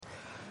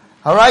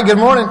All right, good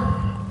morning.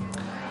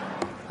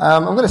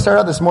 I'm going to start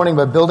out this morning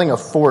by building a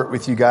fort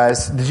with you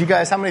guys.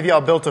 How many of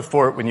y'all built a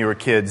fort when you were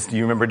kids? Do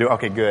you remember doing?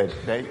 Okay, good.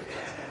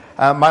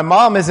 My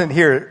mom isn't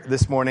here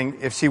this morning.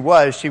 If she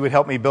was, she would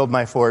help me build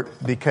my fort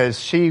because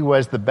she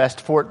was the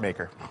best fort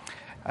maker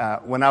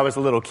when I was a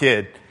little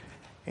kid.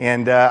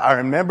 And I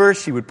remember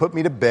she would put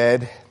me to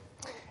bed,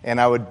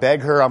 and I would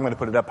beg her. I'm going to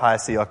put it up high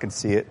so y'all can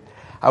see it.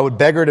 I would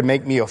beg her to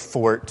make me a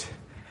fort,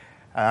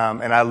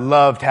 and I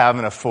loved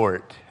having a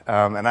fort.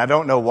 And I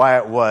don't know why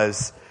it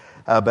was,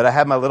 but I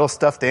had my little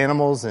stuffed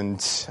animals,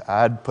 and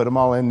I'd put them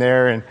all in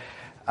there. And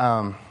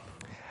I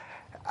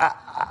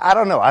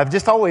don't know. I've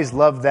just always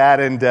loved that,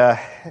 and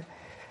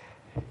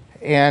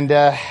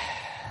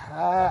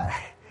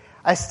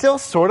I still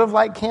sort of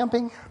like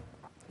camping.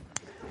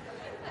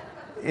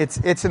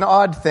 It's an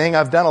odd thing.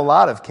 I've done a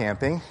lot of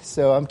camping,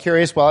 so I'm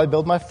curious while I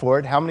build my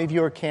fort, how many of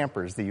you are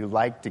campers that you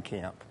like to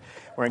camp?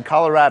 We're in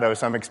Colorado,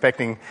 so I'm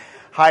expecting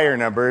higher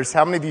numbers.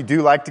 How many of you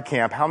do like to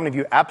camp? How many of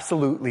you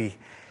absolutely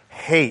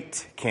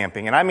hate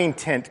camping? And I mean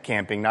tent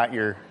camping, not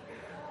your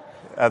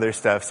other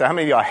stuff. So how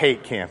many of y'all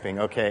hate camping?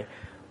 Okay.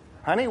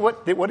 Honey,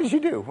 what did you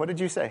do? What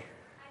did you say?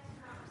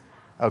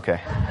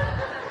 Okay.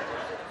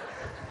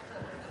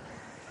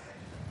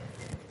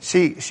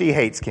 She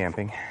hates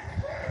camping.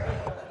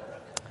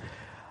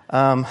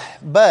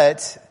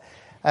 But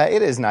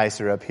it is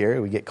nicer up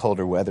here. We get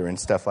colder weather and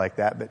stuff like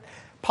that. But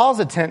Paul's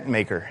a tent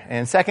maker.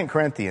 And 2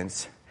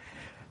 Corinthians,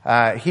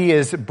 he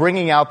is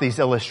bringing out these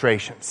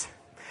illustrations.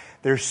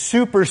 They're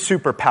super,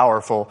 super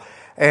powerful.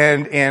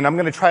 And I'm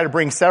going to try to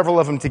bring several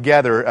of them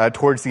together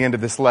towards the end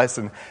of this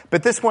lesson.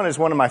 But this one is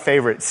one of my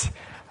favorites.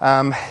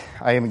 I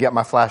even got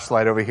my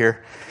flashlight over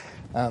here.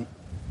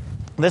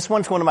 This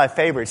one's one of my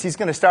favorites. He's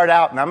going to start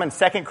out, and I'm in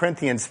 2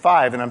 Corinthians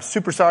 5, and I'm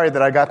super sorry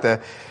that I got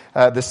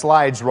the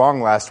slides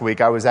wrong last week.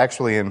 I was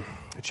actually in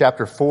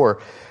chapter 4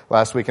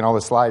 last week, and all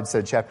the slides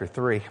said chapter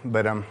 3.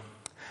 But I want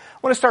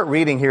to start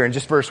reading here in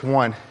just verse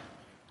 1.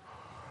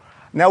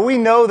 Now we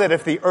know that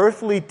if the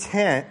earthly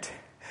tent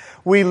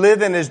we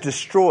live in is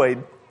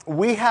destroyed,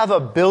 we have a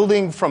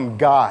building from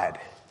God,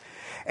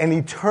 an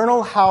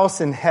eternal house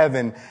in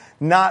heaven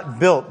not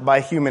built by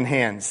human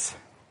hands.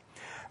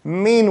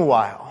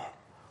 Meanwhile,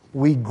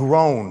 we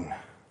groan,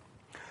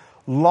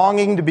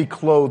 longing to be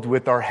clothed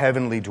with our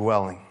heavenly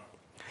dwelling.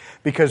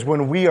 Because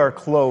when we are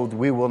clothed,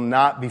 we will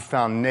not be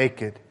found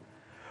naked.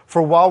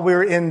 For while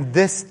we're in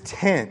this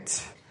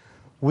tent,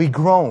 we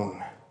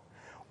groan,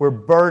 we're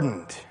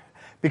burdened.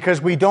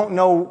 Because we don't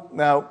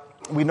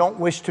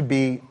wish to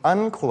be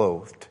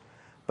unclothed,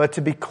 but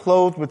to be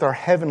clothed with our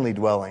heavenly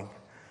dwelling,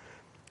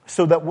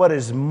 so that what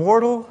is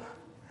mortal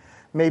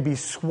may be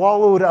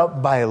swallowed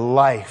up by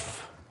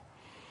life.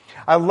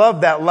 I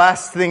love that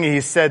last thing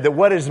he said, that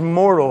what is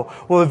mortal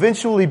will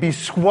eventually be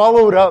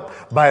swallowed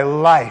up by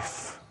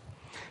life.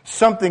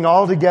 Something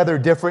altogether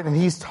different. And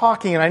he's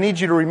talking, and I need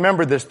you to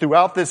remember this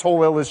throughout this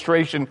whole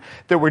illustration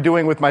that we're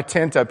doing with my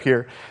tent up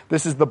here.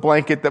 This is the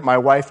blanket that my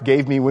wife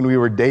gave me when we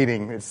were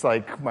dating. It's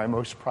like my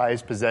most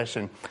prized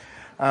possession.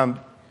 I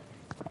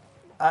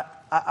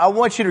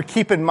want you to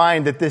keep in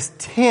mind that this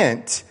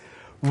tent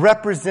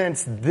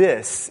represents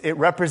this. It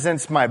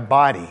represents my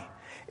body.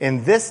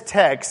 In this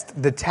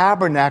text, the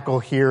tabernacle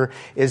here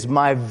is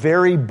my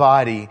very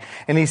body.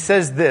 And he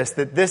says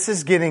that this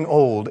is getting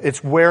old.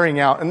 It's wearing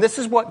out. And this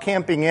is what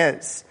camping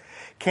is.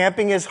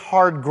 Camping is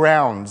hard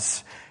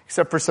grounds.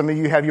 Except for some of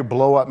you have your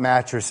blow-up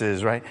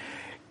mattresses, right?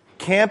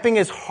 Camping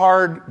is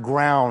hard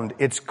ground.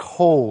 It's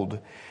cold.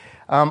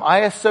 I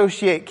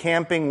associate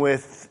camping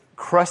with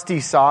crusty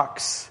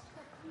socks,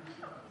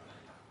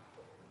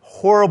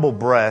 horrible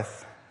breath,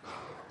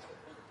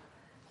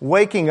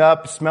 waking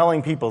up,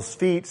 smelling people's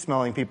feet,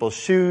 smelling people's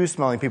shoes,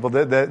 smelling people.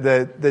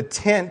 The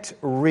tent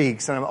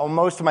reeks. And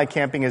most of my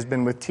camping has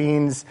been with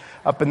teens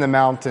up in the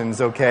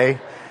mountains, okay?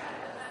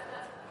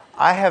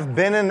 I have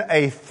been in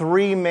a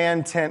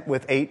 3-man tent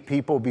with 8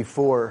 people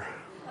before.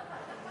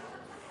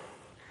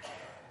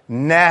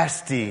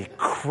 Nasty,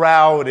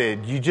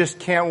 crowded. You just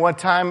can't. One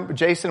time,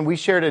 Jason, we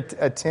shared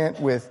a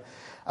tent with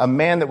a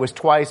man that was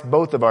twice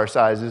both of our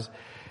sizes,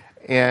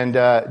 and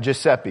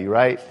Giuseppe,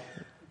 right?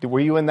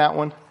 Were you in that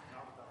one?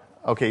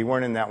 Okay, you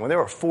weren't in that one. There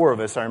were 4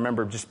 of us, I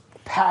remember, just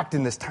packed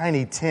in this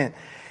tiny tent.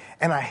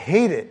 And I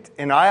hate it.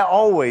 And I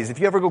always, if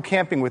you ever go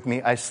camping with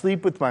me, I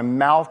sleep with my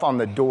mouth on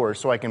the door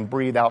so I can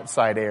breathe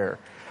outside air.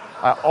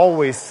 I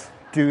always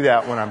do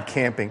that when I'm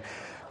camping.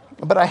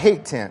 But I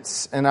hate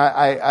tents. And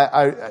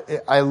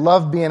I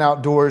love being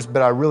outdoors,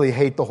 but I really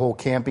hate the whole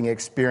camping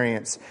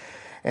experience.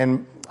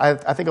 And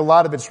I think a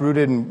lot of it's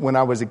rooted in when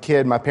I was a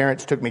kid. My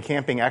parents took me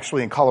camping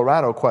actually in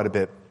Colorado quite a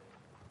bit.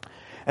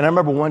 And I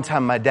remember one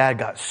time my dad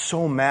got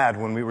so mad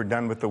when we were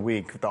done with the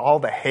week, with all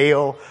the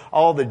hail,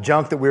 all the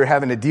junk that we were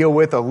having to deal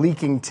with, a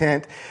leaking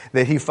tent,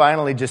 that he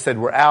finally just said,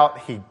 we're out.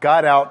 He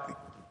got out,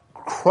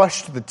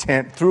 crushed the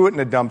tent, threw it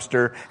in a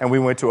dumpster, and we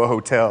went to a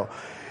hotel.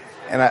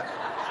 And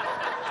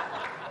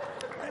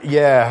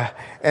Yeah.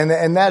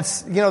 And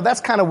that's,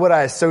 that's kind of what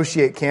I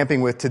associate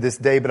camping with to this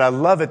day, but I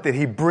love it that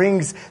he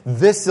brings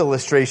this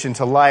illustration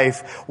to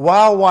life.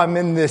 While I'm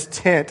in this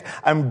tent,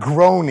 I'm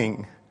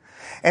groaning.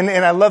 And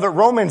I love it.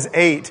 Romans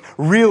 8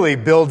 really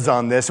builds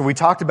on this. And we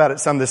talked about it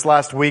some this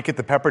last week at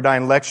the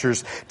Pepperdine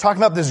lectures,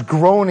 talking about this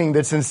groaning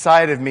that's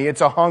inside of me.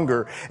 It's a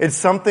hunger. It's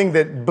something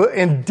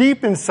and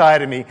deep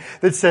inside of me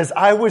that says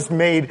I was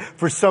made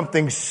for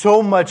something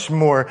so much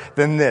more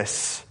than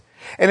this.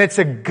 And it's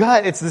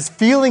it's this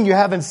feeling you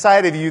have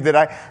inside of you that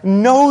I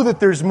know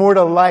that there's more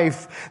to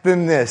life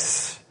than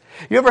this.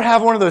 You ever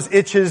have one of those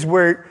itches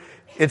where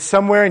it's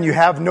somewhere and you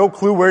have no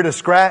clue where to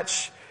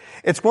scratch?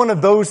 It's one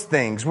of those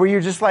things where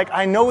you're just like,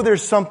 I know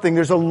there's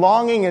a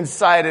longing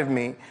inside of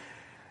me,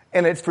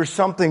 and it's for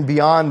something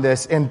beyond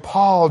this. And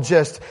Paul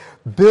just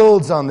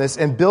builds on this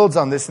in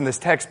this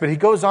text. But he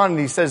goes on and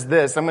he says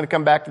this. I'm going to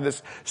come back to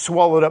this,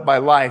 swallowed up by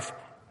life.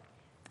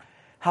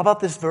 How about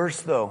this verse,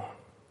 though?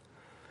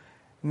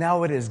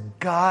 Now it is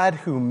God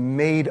who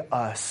made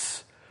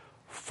us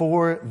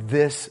for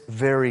this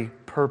very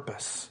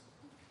purpose.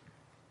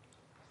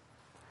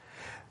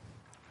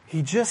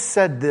 He just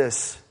said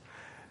this.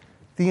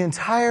 The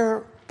entire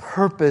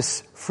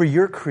purpose for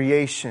your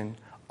creation,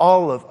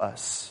 all of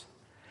us,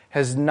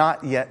 has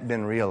not yet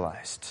been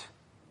realized.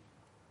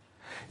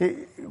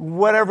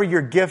 Whatever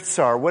your gifts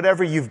are,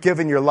 whatever you've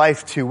given your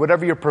life to,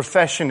 whatever your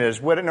profession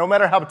is, no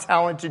matter how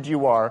talented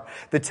you are,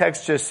 the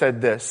text just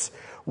said this: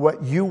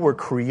 what you were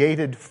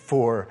created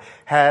for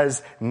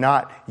has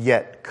not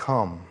yet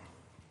come.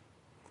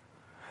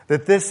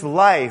 That this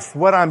life,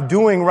 what I'm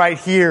doing right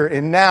here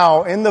and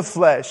now in the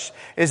flesh,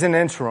 is an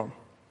interim.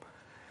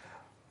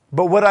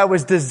 But what I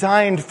was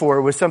designed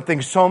for was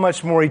something so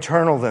much more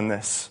eternal than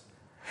this.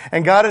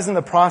 And God is in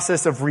the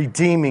process of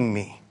redeeming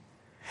me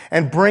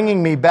and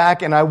bringing me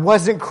back, and I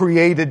wasn't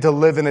created to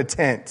live in a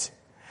tent.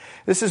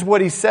 This is what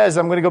he says.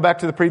 I'm going to go back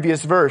to the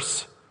previous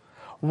verse.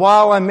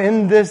 While I'm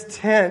in this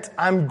tent,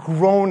 I'm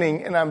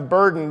groaning and I'm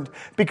burdened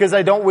because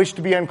I don't wish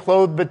to be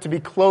unclothed, but to be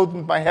clothed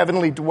with my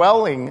heavenly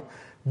dwelling.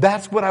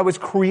 That's what I was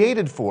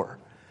created for,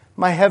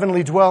 my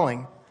heavenly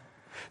dwelling.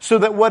 So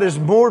that what is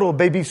mortal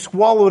may be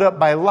swallowed up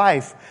by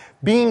life.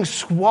 Being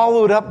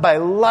swallowed up by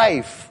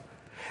life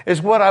is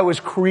what I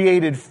was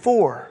created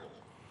for.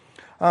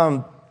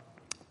 And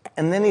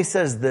then he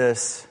says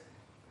this,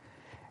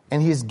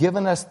 and he's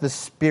given us the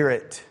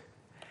Spirit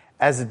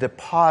as a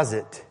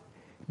deposit,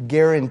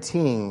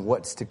 guaranteeing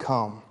what's to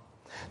come.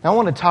 Now I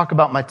want to talk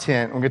about my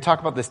tent. I'm going to talk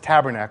about this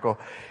tabernacle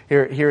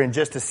here in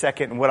just a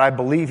second, and what I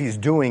believe he's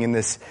doing in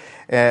this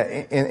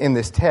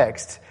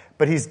text.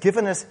 But he's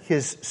given us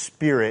his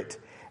Spirit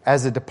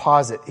as a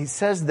deposit. He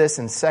says this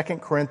in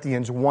 2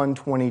 Corinthians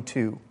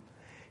 1:22.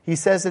 He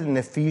says it in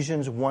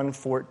Ephesians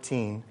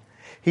 1:14.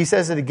 He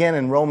says it again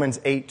in Romans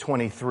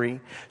 8:23.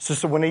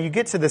 So when you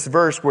get to this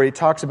verse where he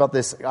talks about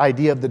this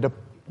idea of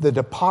the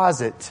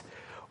deposit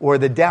or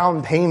the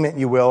down payment,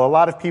 you will, a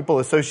lot of people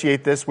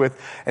associate this with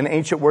an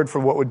ancient word for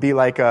what would be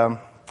like an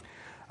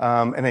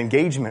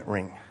engagement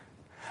ring.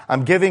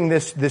 I'm giving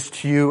this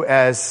to you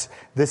as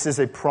this is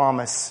a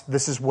promise.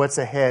 This is what's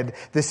ahead.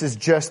 This is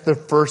just the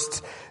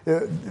first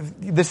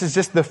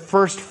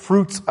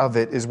fruits of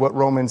it, is what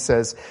Romans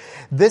says.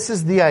 This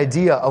is the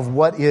idea of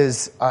what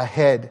is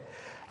ahead.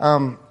 I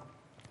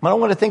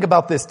don't want to think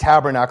about this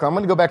tabernacle. I'm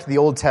going to go back to the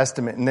Old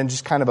Testament and then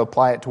just kind of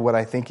apply it to what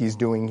I think he's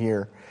doing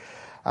here.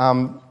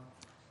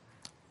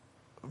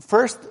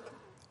 First,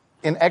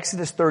 in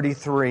Exodus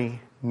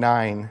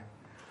 33:9,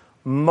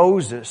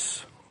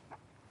 Moses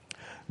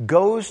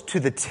goes to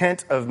the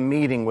tent of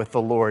meeting with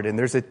the Lord. And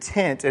there's a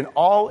tent, and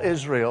all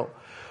Israel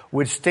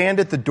would stand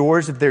at the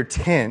doors of their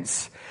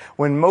tents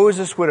when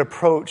Moses would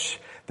approach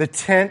the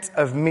tent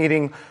of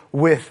meeting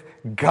with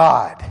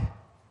God.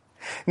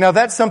 Now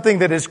that's something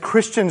that as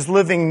Christians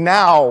living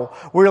now,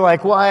 we're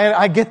like, well,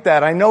 I get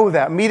that. I know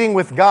that. Meeting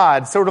with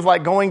God, sort of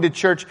like going to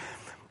church.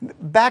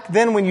 Back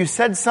then when you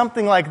said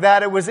something like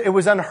that, it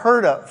was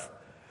unheard of.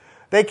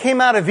 They came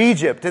out of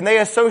Egypt and they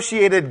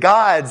associated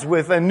gods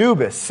with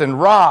Anubis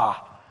and Ra,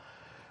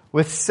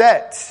 with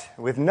Set,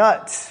 with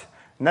Nut.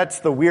 Nut's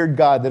the weird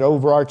god that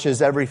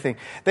overarches everything.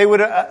 They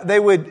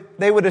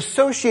would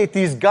associate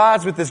these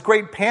gods with this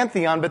great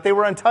pantheon, but they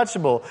were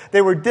untouchable.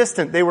 They were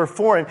distant. They were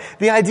foreign.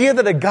 The idea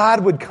that a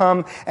God would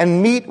come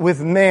and meet with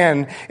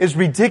man is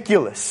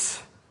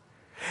ridiculous.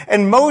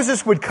 And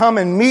Moses would come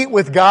and meet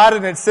with God,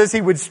 and it says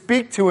he would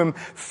speak to him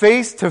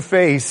face to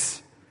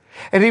face.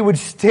 And he would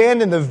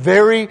stand in the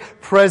very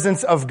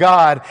presence of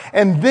God.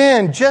 And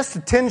then,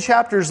 just 10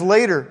 chapters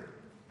later,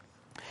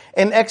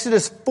 in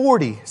Exodus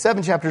 40,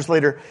 7 chapters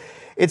later,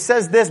 it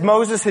says this: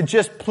 Moses had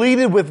just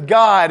pleaded with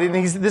God, and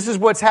this is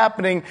what's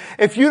happening.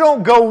 If you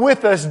don't go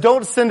with us,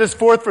 don't send us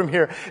forth from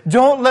here.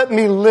 Don't let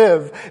me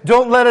live.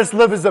 Don't let us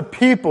live as a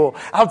people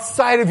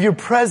outside of your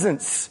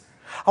presence.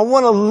 I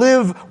want to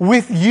live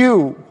with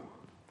you.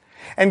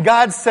 And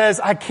God says,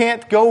 I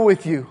can't go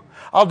with you.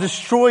 I'll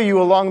destroy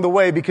you along the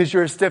way because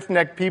you're a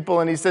stiff-necked people.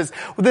 And he says,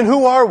 well, then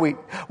who are we?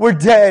 We're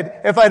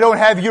dead if I don't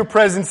have your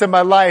presence in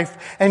my life.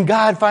 And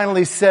God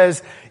finally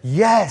says,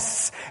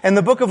 yes. And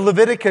the book of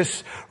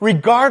Leviticus,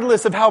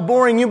 regardless of how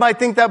boring you might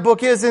think that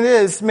book is and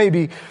is,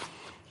 maybe,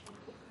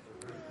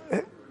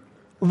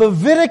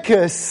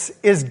 Leviticus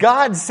is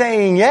God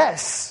saying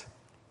yes.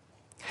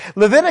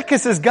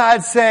 Leviticus is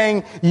God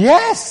saying,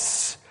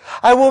 yes,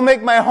 I will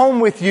make my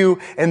home with you,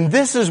 and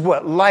this is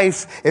what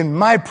life in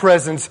my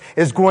presence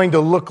is going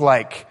to look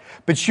like.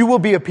 But you will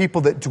be a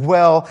people that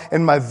dwell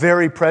in my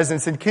very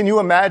presence. And can you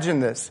imagine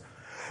this?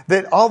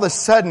 That all of a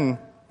sudden,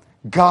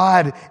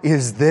 God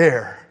is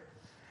there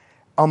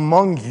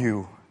among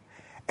you,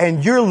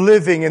 and you're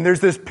living, and there's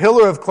this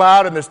pillar of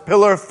cloud and this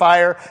pillar of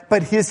fire,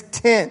 but His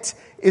tent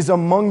is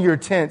among your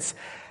tents.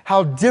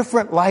 How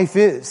different life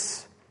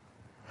is.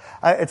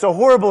 It's a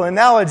horrible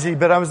analogy,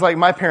 but I was like,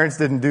 my parents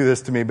didn't do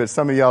this to me, but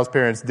some of y'all's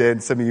parents did,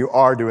 and some of you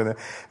are doing it.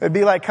 It'd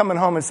be like coming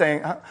home and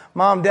saying,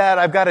 Mom, Dad,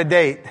 I've got a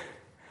date.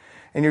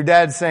 And your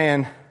dad's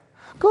saying,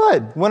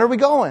 good, when are we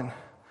going?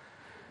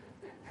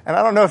 And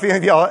I don't know if any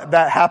of y'all,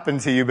 that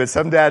happened to you, but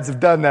some dads have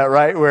done that,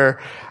 right?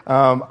 Where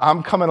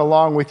I'm coming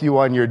along with you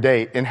on your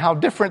date. And how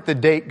different the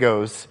date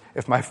goes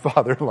if my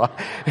father-in-law,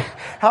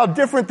 how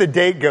different the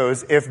date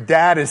goes if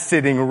dad is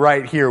sitting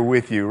right here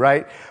with you,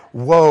 right?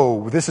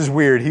 Whoa, this is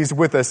weird. He's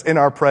with us in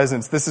our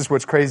presence. This is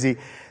what's crazy.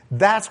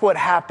 That's what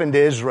happened to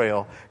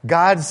Israel.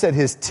 God set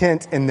His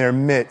tent in their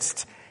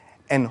midst,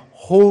 and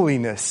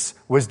holiness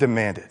was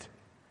demanded.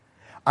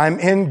 I'm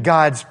in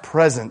God's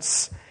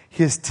presence.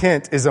 His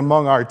tent is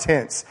among our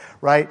tents,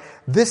 right?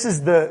 This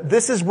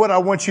is what I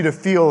want you to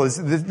feel is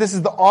this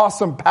is the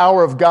awesome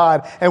power of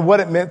God and what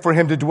it meant for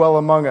Him to dwell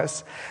among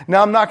us.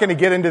 Now, I'm not going to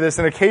get into this,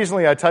 and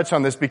occasionally I touch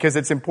on this because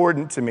it's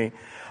important to me.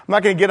 I'm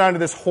not going to get onto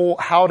this whole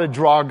how to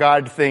draw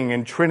God thing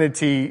and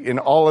Trinity and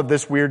all of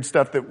this weird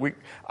stuff that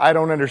I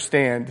don't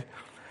understand.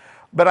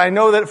 But I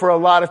know that for a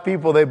lot of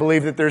people, they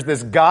believe that there's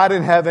this God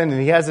in heaven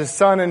and He has His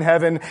Son in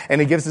heaven and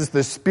He gives us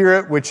the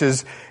Spirit, which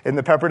is, in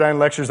the Pepperdine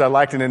lectures, I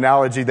liked an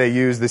analogy they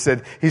used. They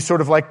said, He's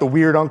sort of like the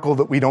weird uncle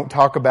that we don't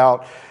talk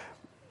about,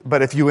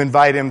 but if you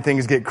invite Him,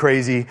 things get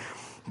crazy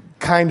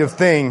kind of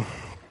thing.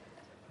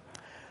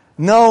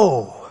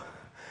 No,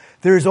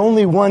 there's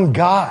only one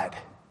God.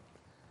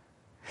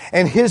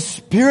 And His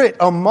Spirit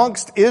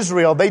amongst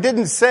Israel, they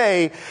didn't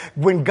say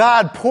when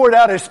God poured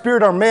out His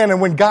Spirit on man and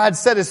when God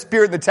set His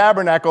Spirit in the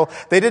tabernacle,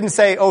 they didn't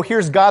say, oh,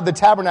 here's God the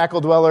tabernacle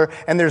dweller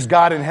and there's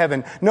God in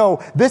heaven.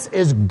 No, this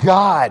is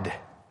God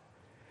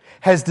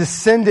has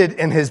descended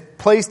and has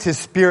placed His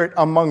Spirit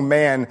among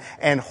man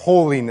and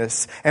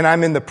holiness, and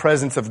I'm in the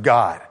presence of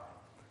God.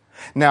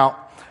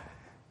 Now,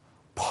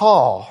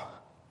 Paul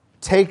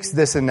takes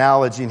this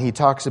analogy and he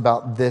talks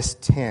about this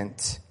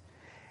tent.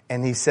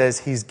 And he says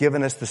He's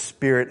given us the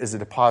Spirit as a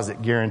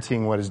deposit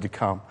guaranteeing what is to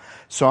come.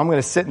 So I'm going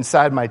to sit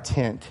inside my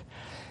tent.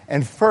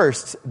 And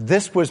first,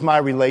 this was my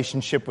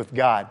relationship with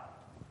God.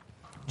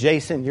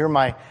 Jason, you're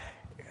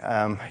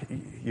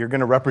you're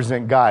going to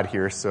represent God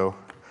here. So,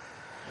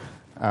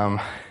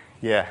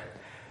 yeah.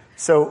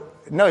 So,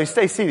 no, you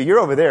stay seated. You're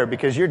over there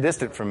because you're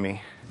distant from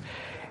me.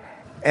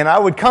 And I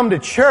would come to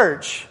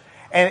church.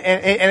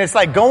 And it's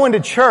like going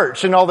to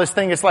church and all this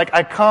thing. It's like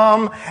I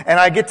come and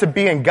I get to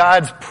be in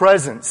God's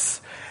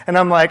presence. And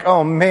I'm like,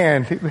 oh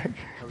man,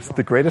 it's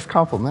the greatest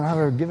compliment I've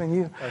ever given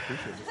you. I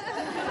appreciate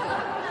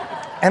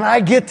it. And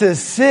I get to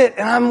sit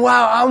and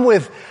I'm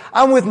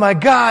with my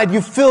God.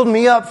 You filled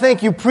me up.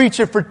 Thank you,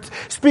 preacher, for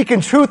speaking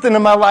truth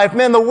into my life.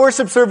 Man, the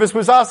worship service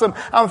was awesome.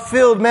 I'm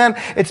filled,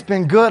 man. It's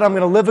been good. I'm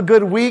going to live a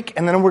good week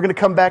and then we're going to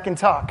come back and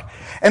talk.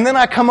 And then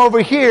I come over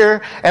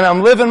here and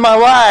I'm living my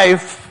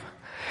life.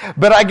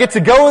 But I get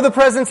to go in the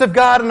presence of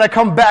God and I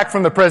come back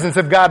from the presence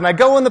of God. And I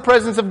go in the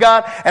presence of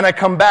God and I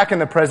come back in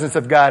the presence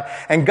of God.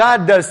 And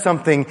God does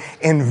something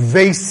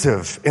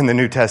invasive in the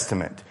New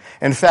Testament.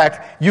 In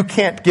fact, you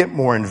can't get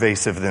more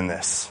invasive than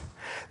this.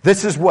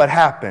 This is what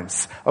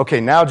happens. Okay,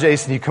 now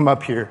Jason, you come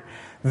up here.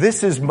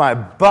 This is my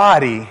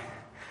body.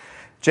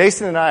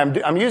 Jason and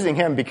I'm using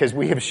him because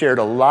we have shared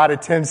a lot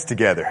of tents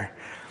together.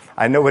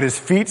 I know what his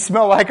feet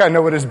smell like. I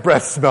know what his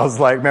breath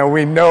smells like. Man,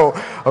 we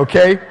know,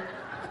 okay?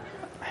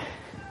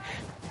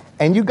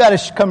 And you got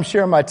to come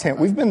share my tent.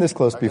 We've been this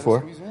close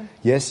before.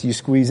 Yes, you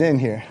squeeze in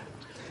here.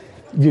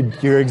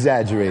 You're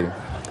exaggerating.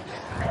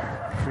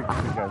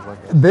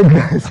 Big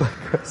guys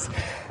like us.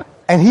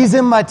 And He's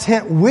in my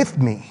tent with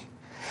me.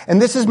 And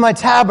this is my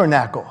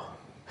tabernacle.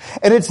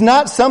 And it's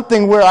not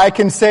something where I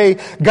can say,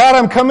 God,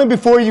 I'm coming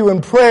before you in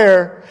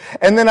prayer,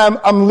 and then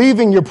I'm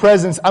leaving your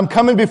presence. I'm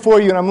coming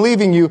before you and I'm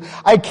leaving you.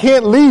 I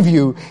can't leave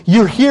you.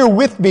 You're here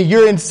with me.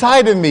 You're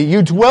inside of me.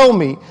 You dwell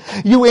me.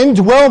 You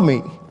indwell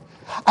me.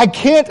 I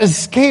can't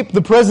escape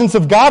the presence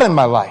of God in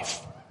my life.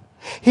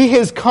 He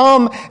has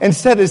come and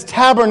set His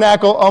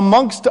tabernacle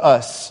amongst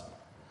us.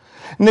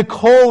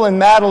 Nicole and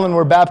Madeline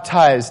were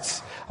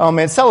baptized. Oh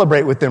man,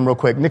 celebrate with them real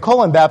quick.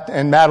 Nicole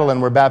and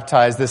Madeline were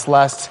baptized this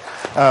last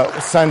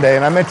Sunday,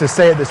 and I meant to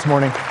say it this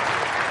morning.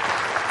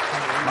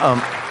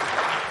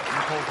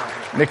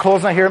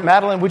 Nicole's not here.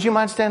 Madeline, would you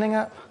mind standing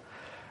up?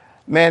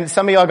 Man,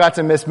 some of y'all got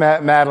to miss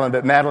Madeline,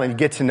 but Madeline, you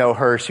get to know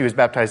her. She was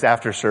baptized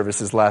after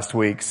services last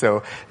week,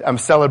 so I'm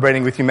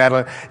celebrating with you,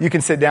 Madeline. You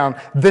can sit down.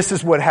 This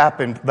is what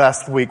happened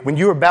last week. When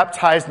you were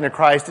baptized into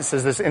Christ, it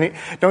says this,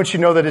 don't you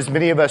know that as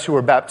many of us who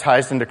were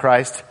baptized into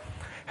Christ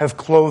have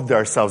clothed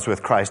ourselves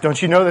with Christ? Don't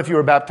you know that if you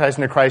were baptized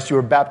into Christ, you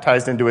were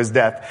baptized into His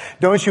death?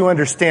 Don't you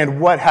understand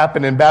what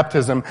happened in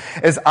baptism?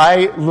 As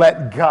I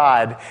let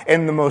God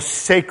in the most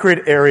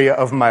sacred area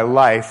of my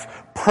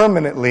life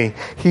permanently,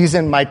 He's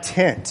in my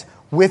tent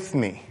with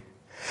me.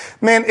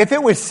 Man, if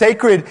it was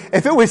sacred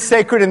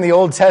in the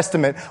Old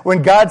Testament,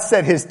 when God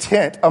set His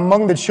tent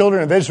among the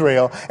children of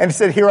Israel and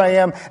said, here I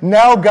am,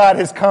 now God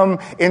has come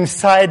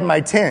inside my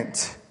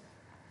tent.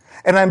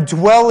 And I'm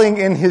dwelling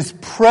in His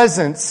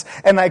presence,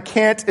 and I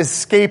can't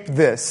escape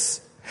this.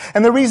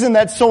 And the reason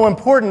that's so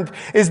important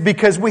is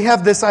because we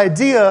have this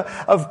idea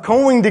of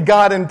going to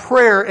God in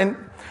prayer. And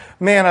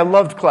man, I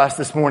loved class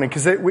this morning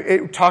because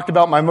it talked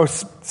about my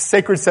most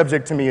sacred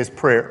subject to me is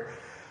prayer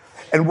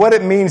and what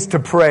it means to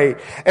pray.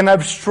 And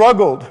I've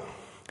struggled,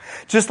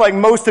 just like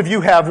most of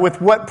you have, with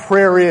what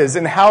prayer is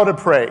and how to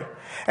pray.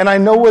 And I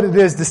know what it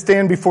is to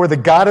stand before the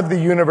God of the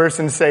universe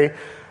and say,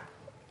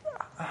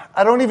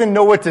 I don't even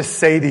know what to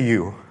say to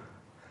you.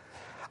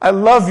 I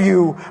love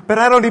you, but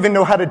I don't even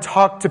know how to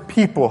talk to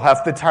people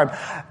half the time.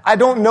 I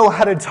don't know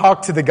how to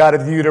talk to the God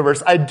of the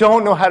universe. I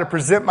don't know how to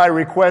present my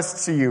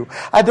requests to you.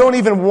 I don't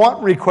even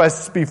want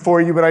requests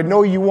before you, but I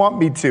know you want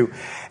me to.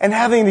 And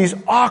having these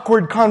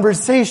awkward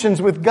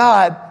conversations with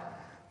God.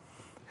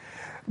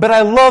 But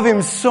I love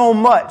Him so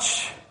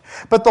much.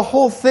 But the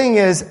whole thing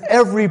is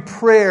every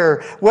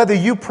prayer, whether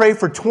you pray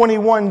for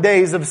 21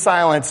 days of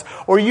silence,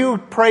 or you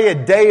pray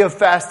a day of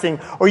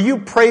fasting, or you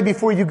pray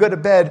before you go to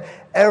bed,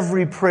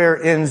 every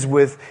prayer ends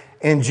with,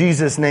 in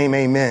Jesus' name,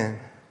 amen.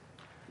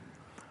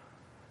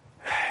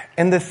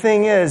 And the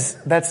thing is,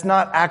 that's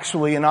not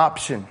actually an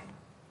option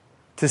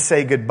to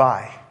say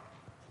goodbye.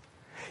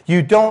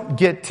 You don't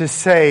get to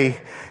say,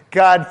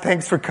 God,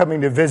 thanks for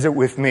coming to visit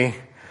with me.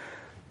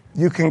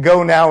 You can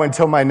go now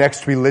until my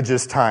next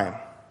religious time.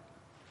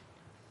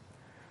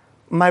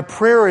 My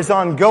prayer is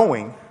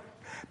ongoing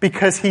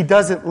because He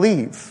doesn't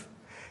leave.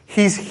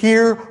 He's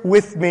here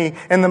with me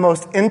in the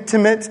most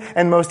intimate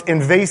and most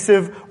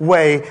invasive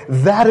way.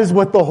 That is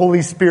what the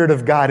Holy Spirit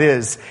of God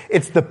is.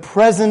 It's the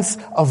presence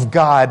of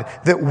God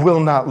that will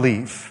not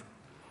leave.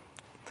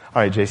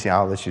 All right, JC,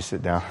 I'll let you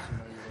sit down.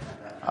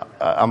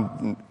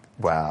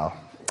 Wow.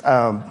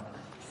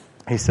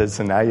 He said,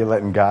 so now you're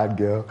letting God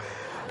go.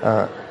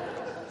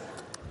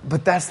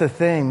 But that's the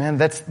thing, man.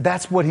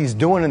 That's what He's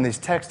doing in these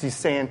texts. He's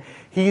saying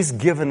He's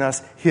given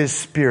us His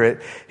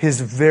Spirit,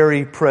 His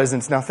very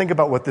presence. Now think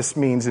about what this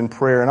means in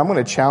prayer. And I'm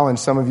going to challenge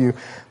some of you,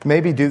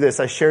 maybe do this.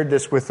 I shared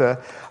this with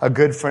a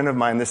good friend of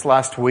mine this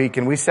last week,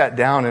 and we sat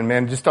down and,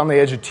 man, just on the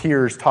edge of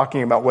tears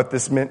talking about what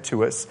this meant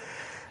to us.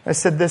 I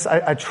said this,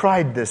 I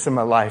tried this in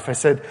my life. I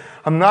said,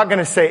 I'm not going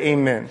to say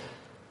amen.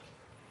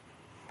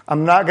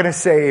 I'm not going to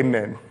say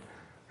amen.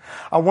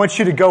 I want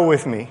you to go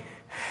with me.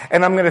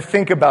 And I'm going to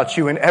think about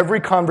you in every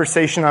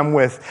conversation I'm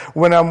with,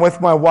 when I'm with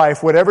my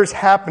wife, whatever's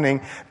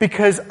happening,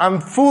 because I'm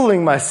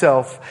fooling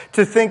myself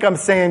to think I'm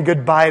saying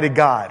goodbye to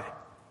God.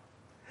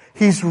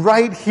 He's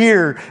right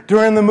here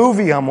during the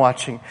movie I'm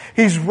watching.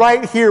 He's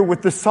right here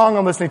with the song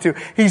I'm listening to.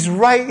 He's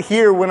right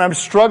here when I'm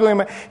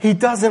struggling. He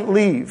doesn't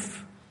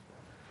leave.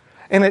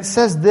 And it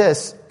says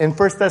this in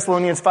 1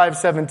 Thessalonians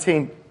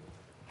 5:17,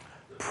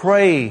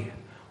 pray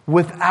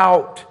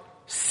without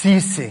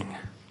ceasing.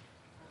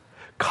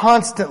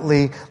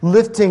 Constantly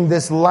lifting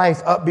this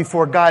life up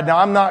before God. Now,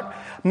 I'm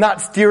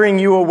not steering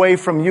you away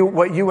from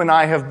what you and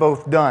I have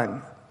both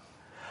done.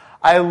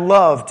 I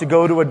love to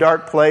go to a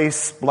dark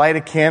place, light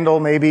a candle,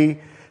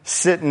 maybe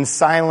sit in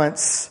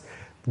silence,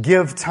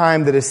 give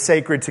time that is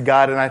sacred to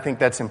God, and I think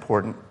that's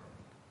important.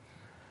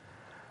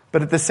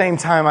 But at the same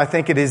time, I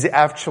think it has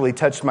actually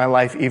touched my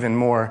life even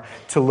more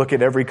to look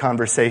at every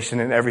conversation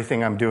and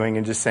everything I'm doing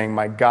and just saying,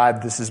 my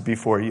God, this is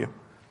before you.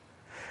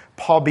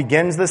 Paul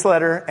begins this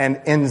letter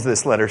and ends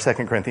this letter, 2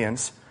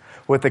 Corinthians,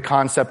 with the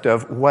concept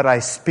of what I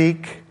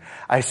speak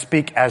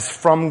as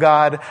from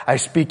God, I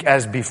speak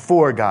as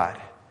before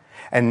God,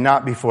 and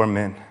not before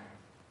men.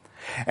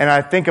 And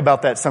I think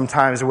about that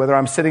sometimes, whether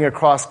I'm sitting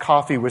across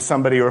coffee with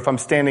somebody or if I'm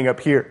standing up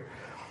here,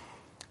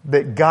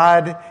 that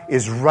God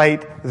is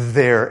right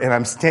there, and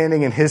I'm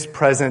standing in His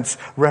presence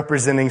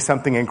representing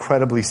something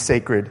incredibly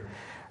sacred.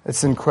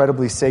 It's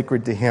incredibly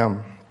sacred to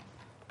Him.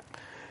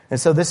 And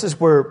so this is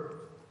where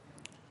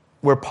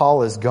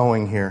Paul is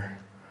going here.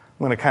 I'm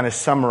going to kind of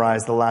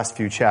summarize the last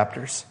few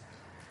chapters.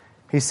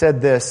 He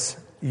said this,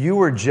 you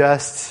were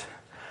just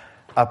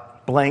a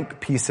blank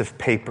piece of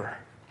paper.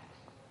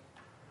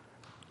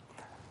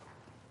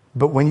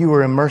 But when you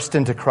were immersed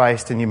into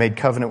Christ and you made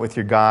covenant with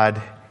your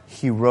God,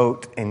 He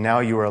wrote, and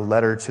now you are a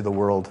letter to the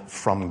world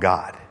from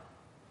God.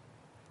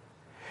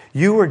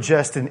 You were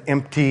just an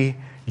empty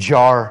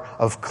jar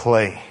of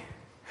clay.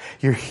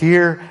 You're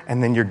here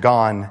and then you're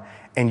gone.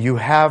 and you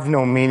have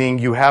no meaning,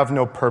 you have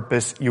no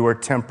purpose, you are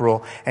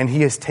temporal. And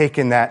he has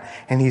taken that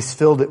and he's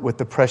filled it with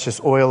the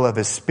precious oil of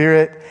his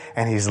Spirit,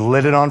 and he's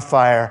lit it on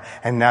fire,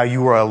 and now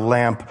you are a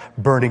lamp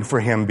burning for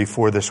him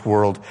before this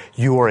world.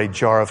 You are a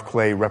jar of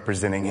clay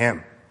representing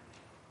him.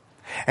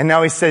 And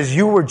now he says,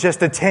 you were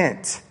just a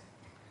tent.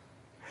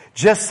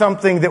 Just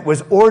something that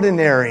was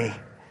ordinary.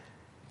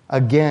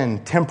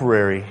 Again,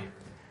 temporary.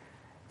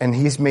 And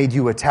he's made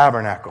you a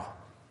tabernacle.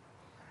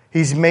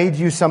 He's made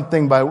you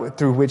something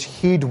through which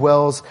he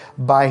dwells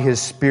by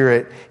his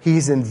Spirit.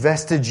 He's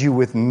invested you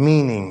with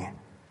meaning.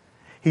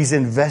 He's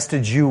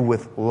invested you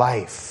with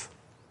life.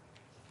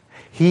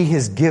 He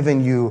has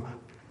given you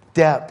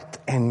depth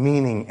and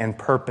meaning and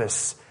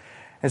purpose.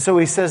 And so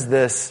he says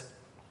this.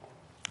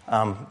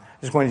 I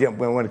want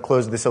to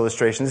close this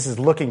illustration. This is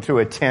looking through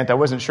a tent. I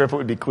wasn't sure if it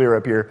would be clear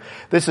up here.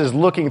 This is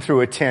looking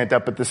through a tent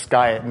up at the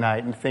sky at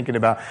night and thinking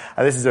about,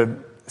 this is a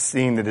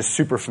scene that is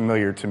super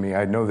familiar to me.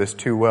 I know this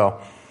too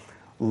well.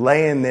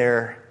 Laying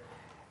there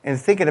and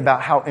thinking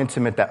about how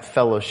intimate that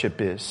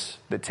fellowship is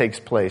that takes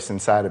place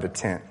inside of a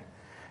tent.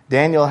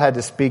 Daniel had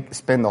to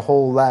spend the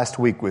whole last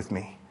week with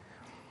me.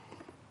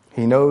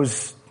 He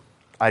knows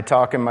I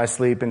talk in my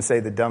sleep and say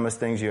the dumbest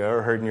things you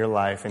ever heard in your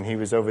life, and he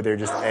was over there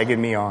just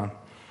egging me on.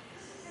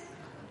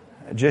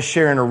 Just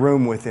sharing a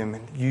room with him.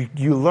 And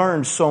you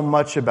learn so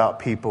much about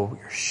people.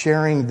 You're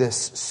sharing this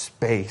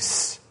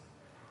space.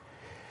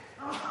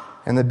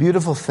 And the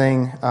beautiful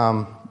thing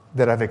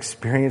that I've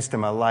experienced in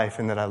my life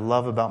and that I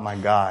love about my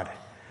God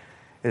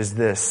is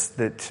this,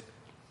 that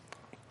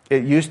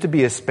it used to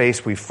be a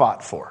space we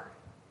fought for.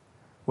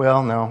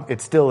 Well, no,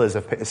 it still is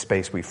a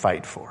space we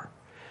fight for.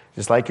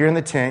 Just like you're in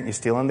the tent, you're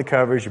stealing the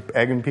covers, you're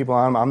egging people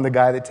on. I'm the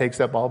guy that takes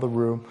up all the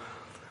room.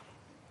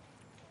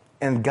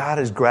 And God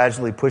is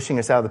gradually pushing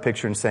us out of the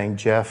picture and saying,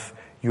 Jeff,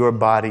 your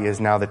body is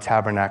now the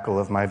tabernacle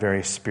of my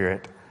very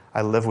Spirit.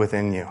 I live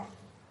within you.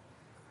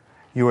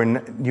 You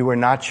are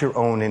not your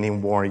own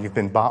anymore. You've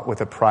been bought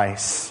with a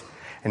price.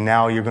 And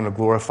now you're going to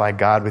glorify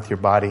God with your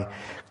body.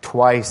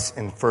 Twice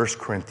in 1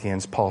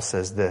 Corinthians, Paul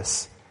says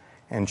this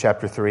in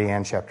chapter 3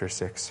 and chapter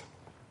 6.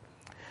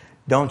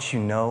 Don't you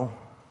know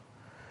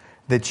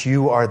that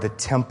you are the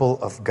temple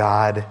of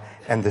God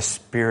and the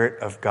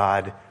Spirit of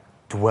God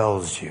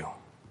dwells you?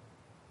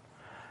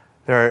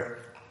 There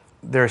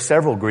are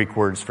several Greek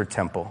words for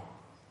temple.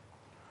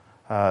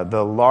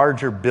 The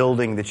larger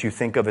building that you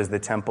think of as the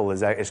temple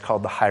is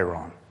called the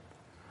Hieron.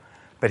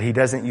 But he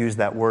doesn't use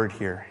that word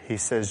here. He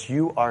says,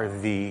 you are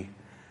the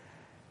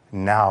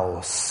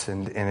naos.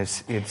 And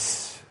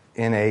it's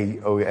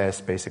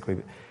N-A-O-S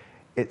basically.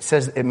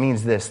 It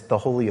means this, the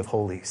Holy of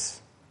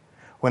Holies.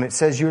 When it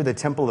says you're the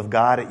temple of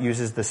God, it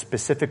uses the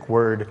specific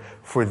word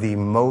for the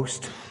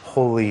most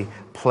holy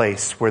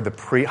place where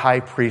the high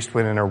priest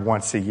went in there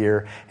once a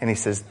year. And he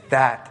says,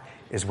 that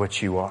is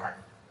what you are.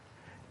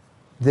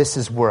 This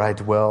is where I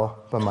dwell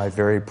by my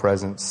very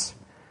presence.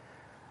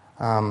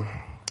 I'm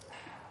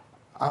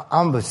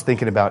just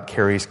thinking about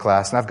Carrie's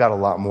class, and I've got a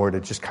lot more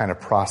to just kind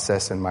of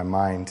process in my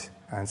mind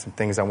and some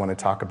things I want to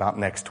talk about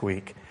next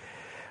week.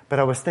 But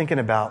I was thinking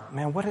about,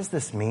 man, what does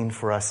this mean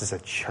for us as a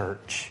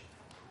church?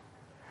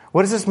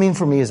 What does this mean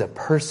for me as a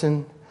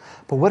person?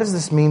 But what does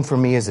this mean for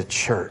me as a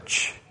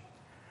church?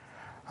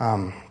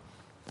 I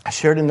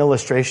shared an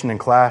illustration in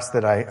class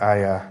that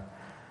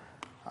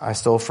I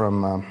stole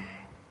from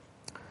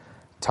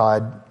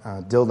Todd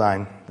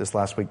Dildine this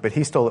last week, but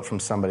he stole it from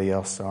somebody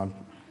else, so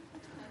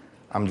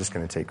I'm just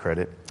going to take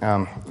credit.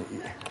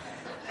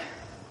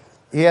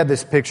 He had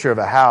this picture of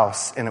a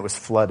house, and it was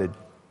flooded.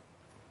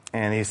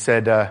 And he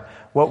said,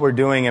 what we're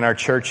doing in our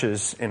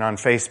churches and on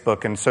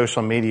Facebook and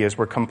social media is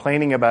we're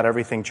complaining about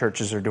everything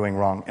churches are doing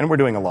wrong. And we're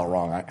doing a lot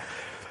wrong.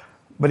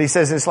 But he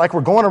says, it's like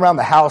we're going around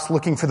the house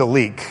looking for the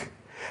leak.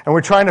 And we're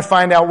trying to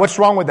find out what's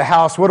wrong with the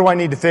house. What do I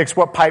need to fix?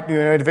 What pipe do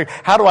I need to fix?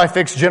 How do I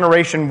fix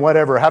generation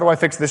whatever? How do I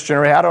fix this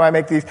generation? How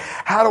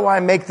do I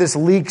make this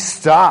leak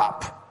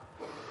stop?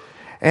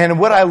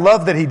 And what I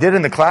love that he did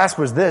in the class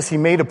was this. He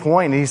made a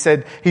point. He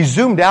said, he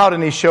zoomed out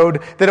and he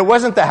showed that it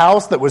wasn't the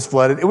house that was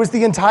flooded. It was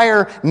the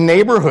entire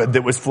neighborhood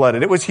that was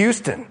flooded. It was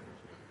Houston.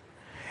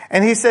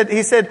 And he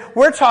said,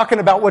 we're talking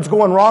about what's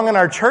going wrong in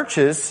our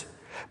churches,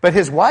 but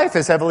his wife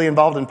is heavily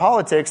involved in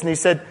politics. And he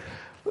said,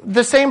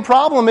 the same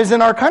problem is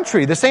in our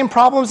country. The same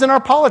problems in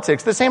our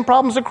politics. The same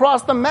problems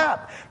across the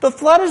map. The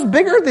flood is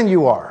bigger than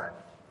you are.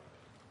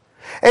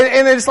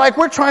 And it's like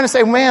we're trying to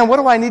say, man, what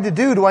do I need to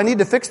do? Do I need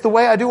to fix the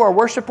way I do our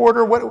worship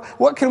order?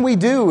 What can we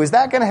do? Is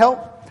that going to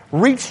help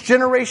reach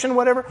generation,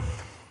 whatever?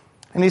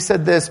 And he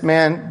said this,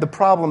 man, the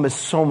problem is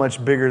so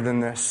much bigger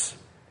than this.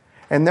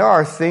 And there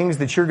are things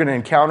that you're going to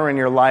encounter in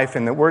your life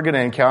and that we're going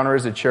to encounter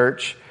as a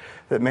church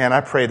that, man,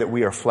 I pray that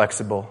we are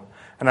flexible.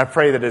 And I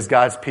pray that as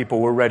God's people,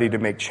 we're ready to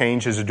make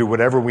changes or do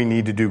whatever we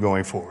need to do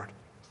going forward.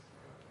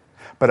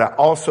 But I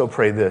also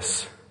pray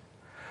this.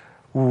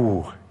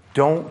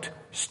 Don't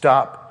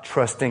stop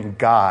trusting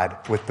God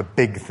with the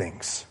big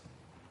things.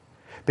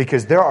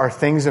 Because there are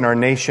things in our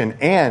nation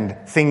and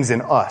things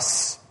in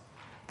us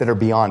that are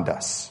beyond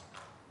us.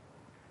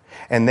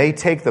 and they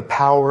take the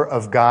power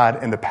of God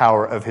and the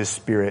power of His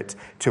Spirit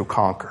to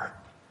conquer.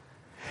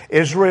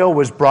 Israel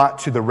was brought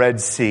to the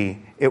Red Sea.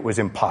 It was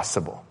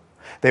impossible.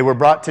 They were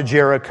brought to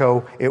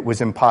Jericho. It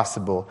was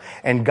impossible.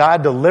 And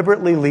God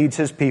deliberately leads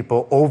His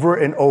people over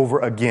and over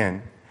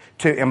again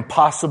to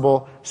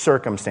impossible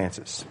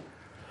circumstances.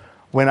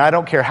 When I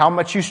don't care how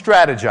much you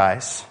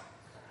strategize,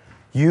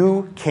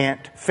 you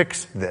can't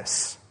fix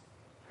this.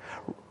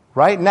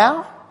 Right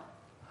now,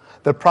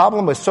 the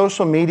problem with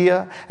social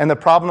media and the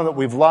problem that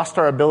we've lost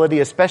our ability,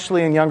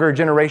 especially in younger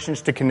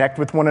generations, to connect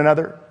with one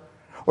another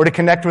or to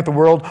connect with the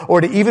world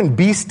or to even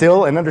be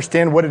still and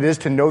understand what it is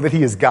to know that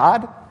He is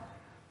God.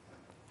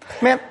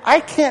 Man, I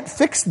can't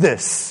fix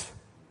this.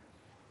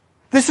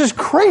 This is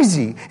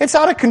crazy. It's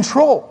out of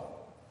control.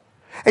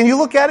 And you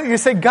look at it and you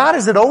say, God,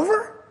 is it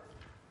over?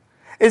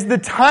 Is the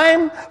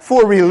time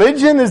for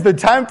religion, is the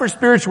time for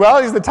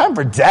spirituality, is the time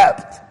for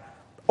depth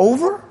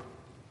over?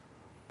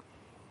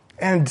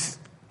 And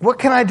what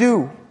can I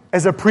do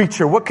as a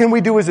preacher? What can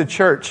we do as a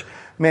church?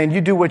 Man,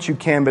 you do what you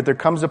can, but there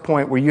comes a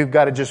point where you've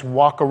got to just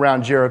walk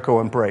around Jericho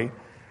and pray.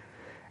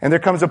 And there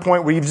comes a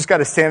point where you've just got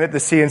to stand at the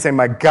sea and say,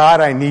 my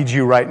God, I need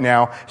you right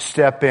now.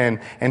 Step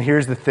in. And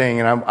here's the thing,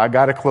 and I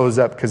got to close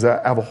up because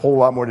I have a whole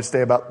lot more to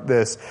say about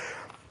this.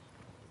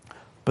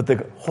 But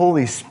the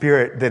Holy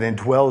Spirit that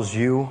indwells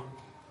you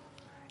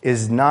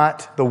is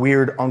not the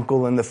weird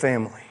uncle in the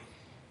family.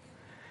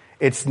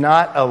 It's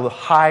not a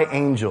high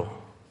angel.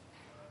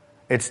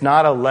 It's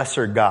not a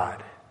lesser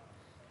God.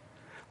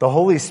 The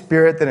Holy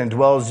Spirit that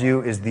indwells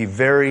you is the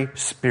very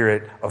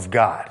Spirit of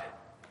God.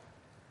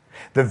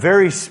 The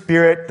very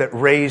Spirit that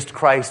raised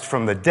Christ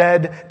from the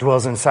dead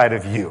dwells inside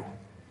of you.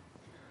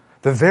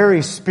 The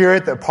very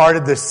Spirit that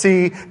parted the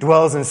sea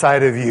dwells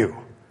inside of you.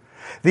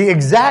 The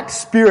exact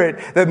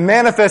Spirit that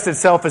manifests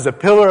itself as a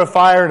pillar of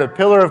fire and a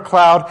pillar of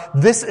cloud,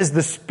 this is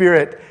the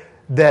Spirit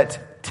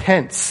that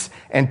tents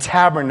and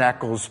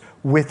tabernacles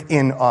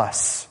within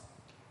us.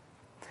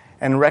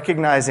 And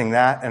recognizing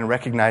that and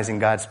recognizing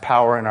God's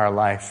power in our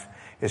life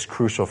is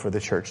crucial for the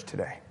church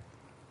today.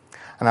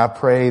 And I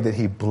pray that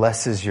He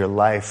blesses your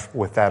life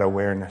with that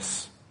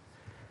awareness.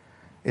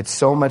 It's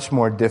so much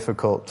more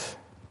difficult.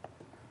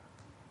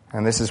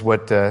 And this is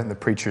what the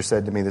preacher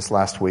said to me this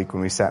last week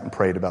when we sat and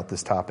prayed about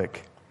this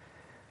topic.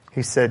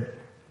 He said,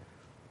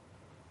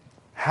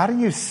 how do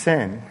you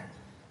sin?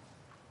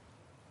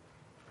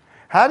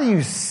 How do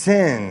you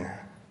sin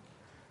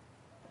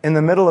in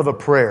the middle of a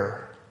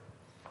prayer?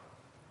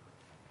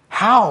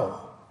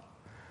 How?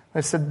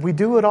 I said, we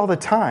do it all the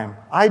time.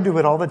 I do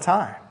it all the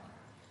time.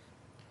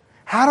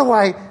 How do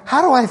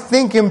I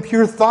think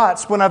impure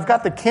thoughts when I've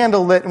got the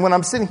candle lit and when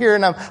I'm sitting here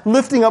and I'm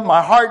lifting up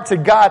my heart to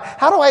God?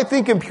 How do I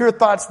think impure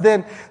thoughts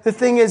then? The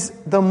thing is,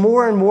 the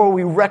more and more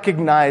we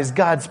recognize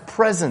God's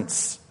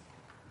presence,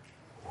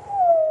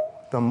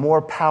 the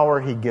more power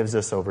He gives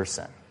us over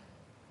sin.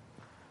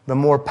 The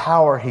more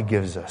power He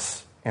gives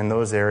us in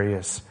those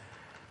areas,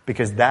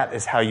 because that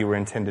is how you were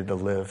intended to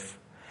live.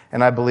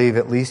 And I believe,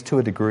 at least to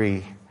a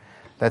degree,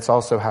 that's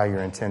also how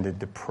you're intended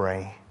to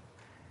pray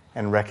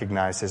and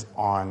recognize His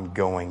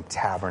ongoing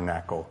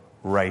tabernacle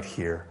right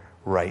here,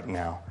 right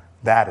now.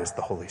 That is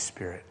the Holy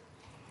Spirit.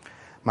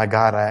 My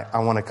God, I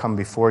want to come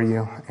before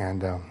you,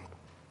 and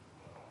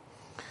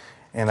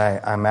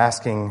I'm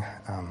asking,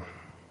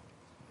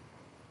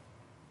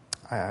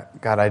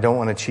 God, I don't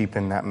want to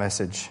cheapen that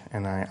message,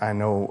 and I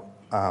know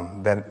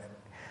that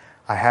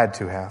I had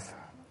to have.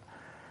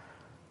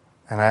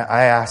 And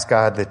I ask,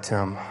 God,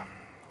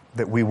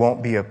 that we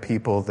won't be a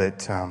people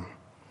that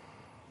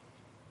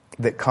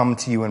come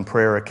to you in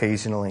prayer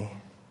occasionally.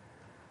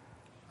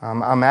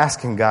 I'm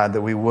asking, God,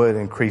 that we would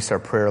increase our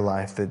prayer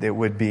life, that it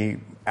would be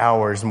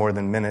hours more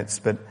than minutes.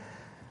 But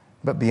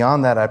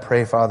beyond that, I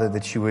pray, Father,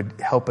 that you would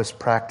help us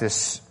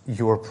practice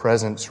your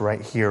presence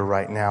right here,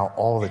 right now,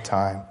 all the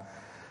time.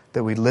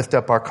 That we lift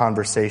up our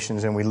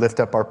conversations and we lift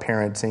up our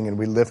parenting and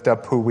we lift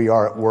up who we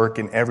are at work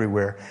and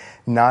everywhere,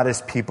 not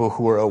as people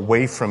who are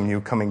away from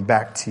you coming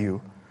back to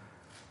you.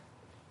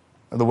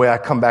 The way I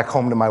come back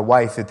home to my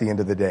wife at the end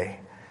of the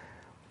day.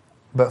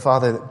 But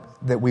Father,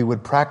 that we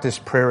would practice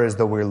prayer as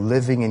though we're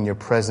living in your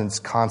presence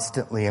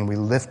constantly, and we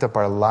lift up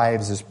our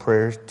lives as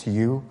prayers to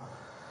you.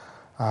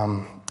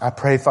 I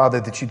pray,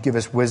 Father, that you'd give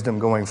us wisdom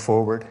going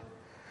forward.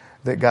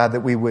 That, God, that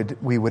we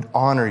would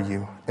honor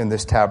you in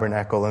this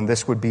tabernacle, and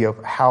this would be a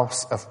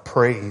house of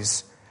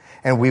praise.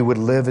 And we would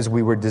live as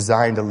we were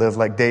designed to live.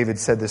 Like David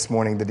said this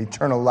morning, that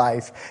eternal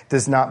life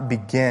does not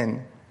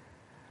begin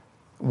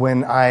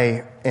when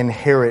I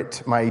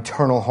inherit my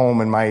eternal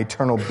home and my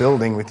eternal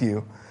building with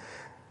you.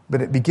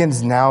 But it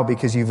begins now,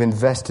 because you've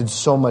invested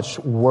so much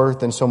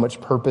worth and so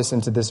much purpose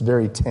into this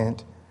very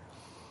tent.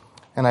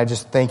 And I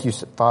just thank you,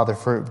 Father,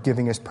 for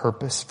giving us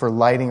purpose, for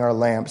lighting our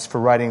lamps, for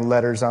writing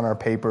letters on our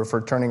paper,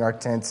 for turning our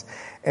tents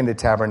into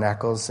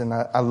tabernacles. And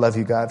I love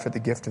you, God, for the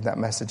gift of that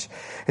message.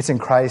 It's in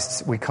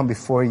Christ we come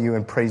before you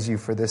and praise you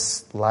for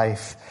this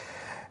life.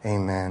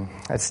 Amen.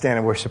 Let's stand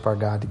and worship our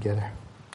God together.